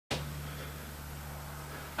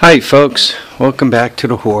Hi folks, welcome back to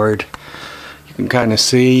the Hoard. You can kind of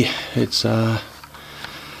see it's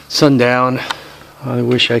sundown. I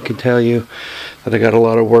wish I could tell you that I got a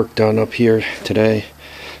lot of work done up here today.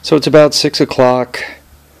 So it's about 6 o'clock,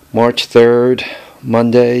 March 3rd,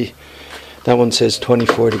 Monday. That one says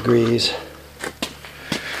 24 degrees.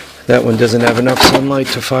 That one doesn't have enough sunlight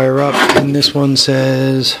to fire up, and this one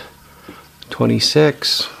says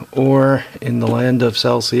 26, or in the land of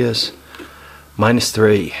Celsius,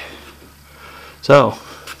 -3. So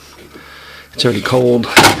it's already cold.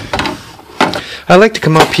 I like to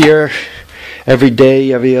come up here every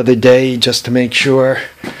day, every other day, just to make sure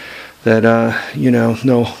that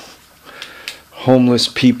no homeless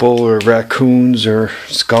people or raccoons or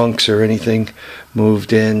skunks or anything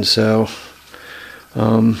moved in. So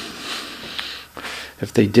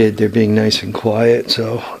if they did, they're being nice and quiet,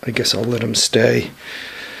 so I guess I'll let them stay.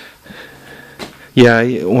 Yeah,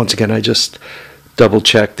 once again, I just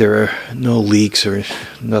double-checked there are no leaks or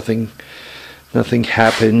nothing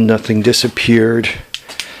happened, nothing disappeared.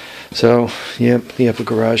 So, yep, the upper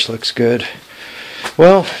garage looks good.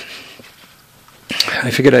 Well,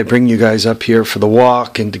 I figured I'd bring you guys up here for the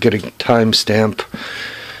walk and to get a timestamp.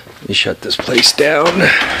 Let me shut this place down.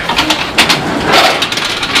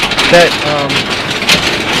 That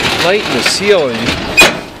light in the ceiling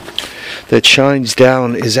that shines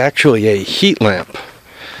down is actually a heat lamp,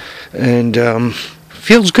 and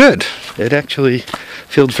feels good. It actually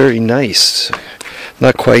feels very nice.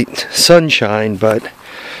 Not quite sunshine, but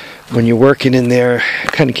when you're working in there,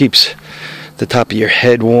 it kind of keeps the top of your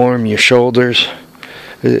head warm, your shoulders.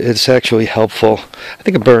 It's actually helpful. I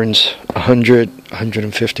think it burns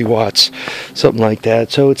 150 watts, something like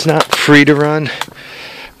that. So it's not free to run,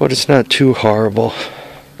 but it's not too horrible.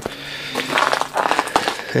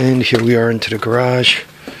 And here we are into the garage.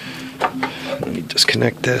 Let me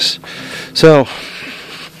disconnect this. So,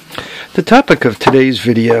 the topic of today's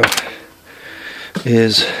video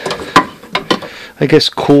is, I guess,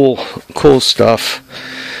 cool stuff.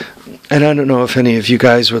 And I don't know if any of you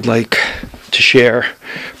guys would like to share.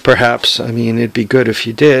 Perhaps, I mean, it'd be good if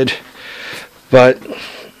you did. But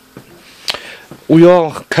we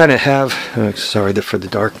all kind of have, sorry for the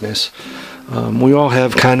darkness, we all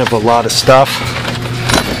have kind of a lot of stuff.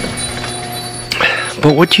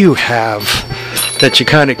 But what do you have that you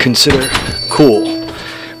kind of consider cool,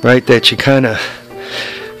 right? That you kind of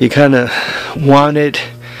wanted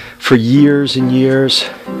for years and years,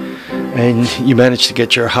 and you managed to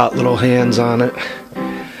get your hot little hands on it.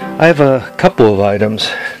 I have a couple of items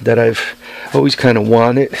that I've always kind of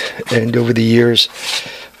wanted, and over the years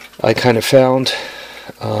I kind of found.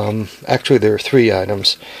 Actually, there are 3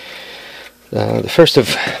 items. The first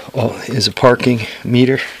of all is a parking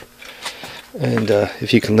meter. And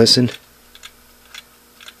if you can listen,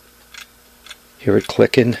 hear it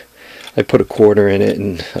clicking. I put a quarter in it,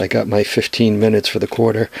 and I got my 15 minutes for the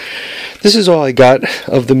quarter. This is all I got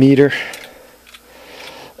of the meter.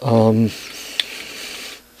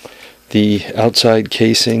 The outside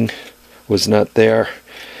casing was not there.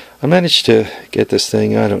 I managed to get this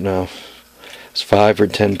thing, I don't know, it's $5 or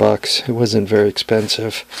 $10. It wasn't very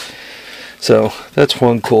expensive. So that's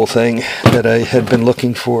one cool thing that I had been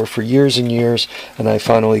looking for years and years, and I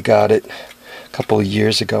finally got it a couple of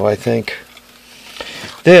years ago, I think.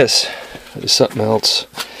 This is something else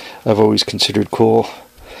I've always considered cool.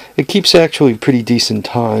 It keeps actually pretty decent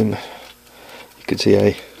time. You can see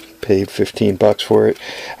I paid $15 for it.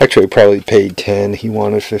 Actually, I probably paid 10. He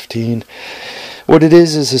wanted 15. What it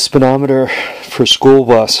is a speedometer for school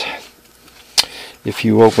bus. If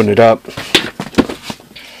you open it up,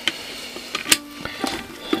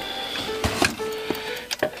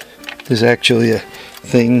 there's actually a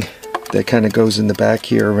thing that kind of goes in the back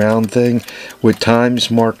here, a round thing with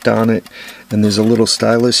times marked on it, and there's a little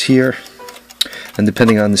stylus here, and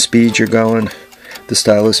depending on the speed you're going, the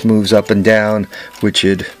stylus moves up and down, which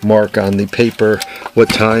would mark on the paper what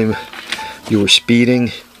time you were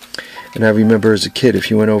speeding. And I remember as a kid,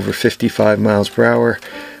 if you went over 55 miles per hour,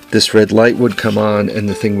 this red light would come on and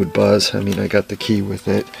the thing would buzz. I mean, I got the key with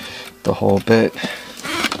it, the whole bit.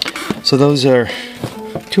 So those are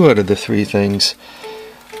 2 out of the 3 things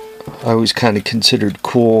I always kind of considered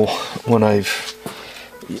cool when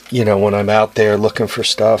when I'm out there looking for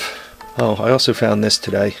stuff. Oh, I also found this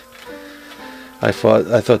today. I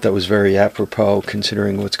thought that was very apropos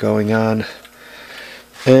considering what's going on.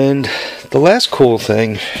 And the last cool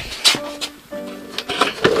thing,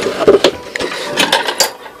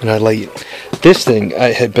 and this thing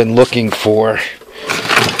I had been looking for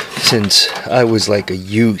since I was like a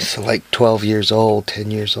youth, like 12 years old, 10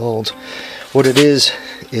 years old. What it is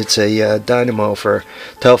It's a dynamo for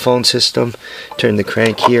telephone system. Turn the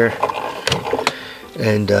crank here,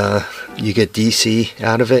 and you get DC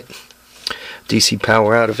out of it, DC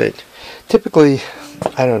power out of it. Typically,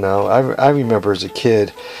 I don't know, I remember as a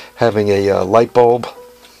kid having a light bulb,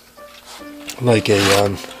 like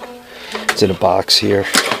a, it's in a box here,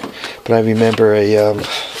 but I remember a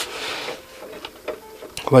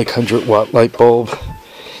like 100-watt light bulb,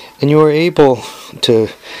 and you were able to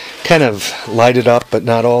kind of light it up, but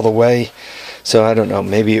not all the way. So I don't know,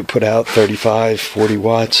 maybe it put out 35, 40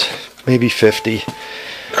 watts, maybe 50.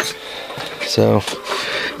 So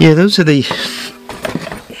yeah, those are the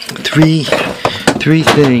three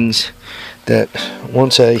things that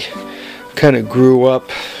once I kind of grew up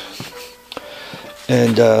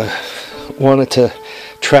and wanted to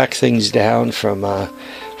track things down from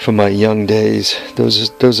my young days.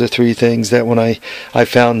 Those are three things that when I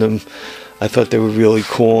found them, I thought they were really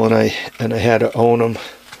cool, and I had to own them.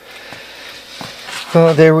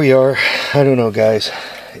 Well, there we are. I don't know, guys.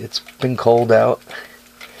 It's been cold out.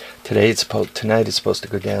 Tonight it's supposed to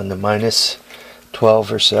go down to minus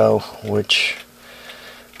 12 or so, which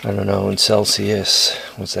I don't know in Celsius.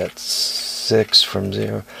 What's that? 6 from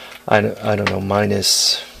 0. I don't know.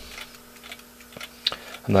 Minus.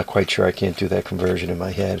 I'm not quite sure. I can't do that conversion in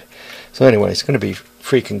my head. So anyway, it's going to be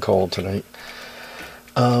freaking cold tonight.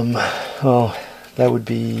 Well, that would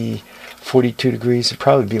be 42 degrees. It'd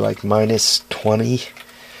probably be like minus 20,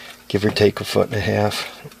 give or take a foot and a half,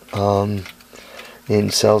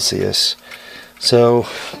 in Celsius. So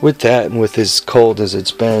with that, and with as cold as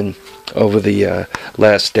it's been over the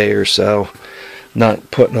last day or so,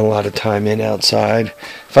 not putting a lot of time in outside.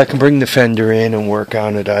 If I can bring the fender in and work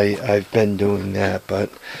on it, I've been doing that,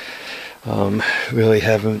 but really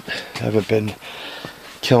haven't been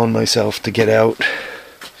killing myself to get out.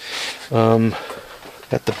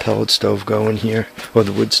 Got the pellet stove going here, or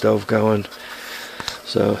the wood stove going.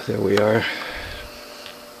 So there we are.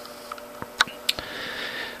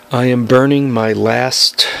 I am burning my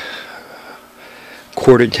last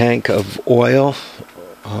quarter tank of oil.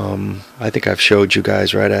 I think I've showed you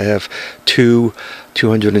guys, right? I have two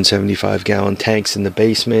 275-gallon tanks in the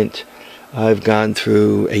basement. I've gone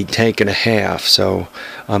through a tank and a half, so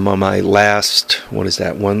I'm on my last, what is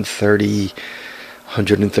that,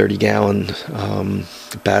 130-gallon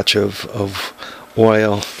batch of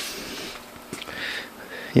oil.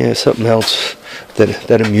 Yeah, something else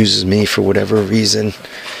that amuses me for whatever reason.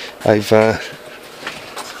 I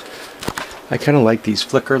kind of like these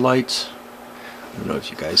flicker lights. I don't know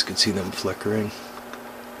if you guys could see them flickering.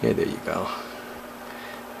 Yeah, there you go.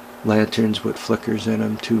 Lanterns with flickers in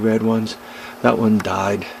them, 2 red ones. That one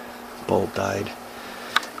died, bulb died.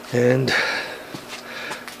 And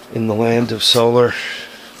in the land of solar,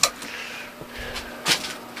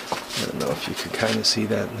 I don't know if you could kind of see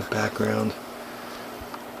that in the background.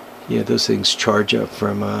 Yeah, those things charge up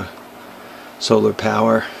from solar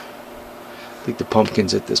power. I think the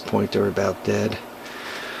pumpkins at this point are about dead.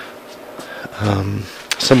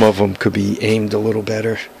 Some of them could be aimed a little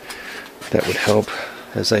better. That would help,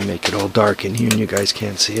 as I make it all dark in here and you guys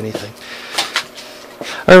can't see anything.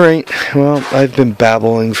 Alright, well, I've been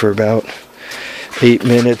babbling for about 8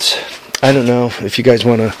 minutes. I don't know if you guys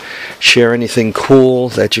want to share anything cool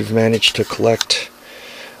that you've managed to collect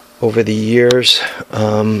over the years.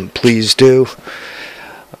 Please do.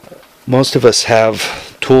 Most of us have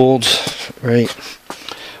tools, right?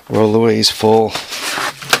 We're always full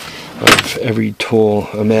of every tool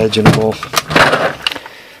imaginable.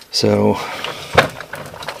 So,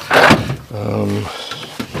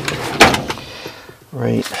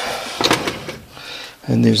 right.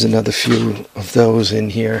 And there's another few of those in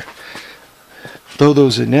here. Though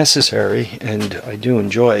those are necessary, and I do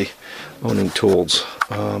enjoy owning tools.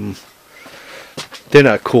 They're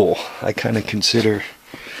not cool. I kind of consider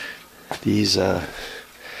these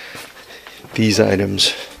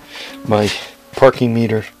items my parking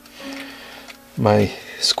meter, my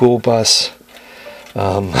school bus,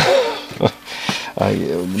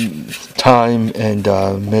 time, and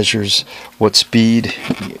measures what speed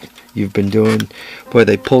you've been doing. Boy,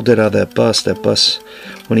 they pulled it out of that bus. That bus,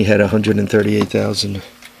 when he had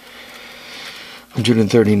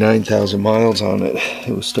 139,000 miles on it.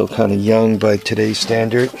 It was still kind of young by today's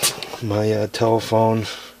standard. My telephone,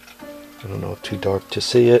 I don't know, too dark to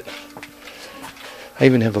see it. I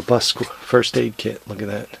even have a bus first aid kit. Look at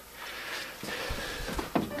that.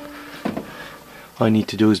 All I need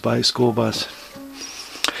to do is buy a school bus.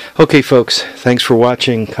 Okay, folks, thanks for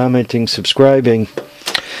watching, commenting, subscribing.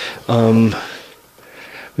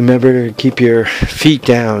 Remember to keep your feet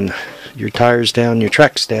down, your tires down, your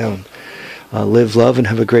tracks down. Live, love, and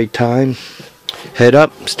have a great time. head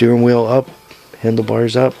up, steering wheel up,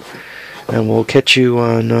 handlebars up, and we'll catch you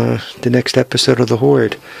on the next episode of the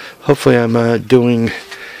Hoard. Hopefully I'm doing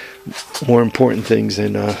more important things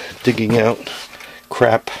than digging out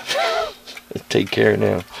crap. Take care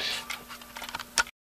now.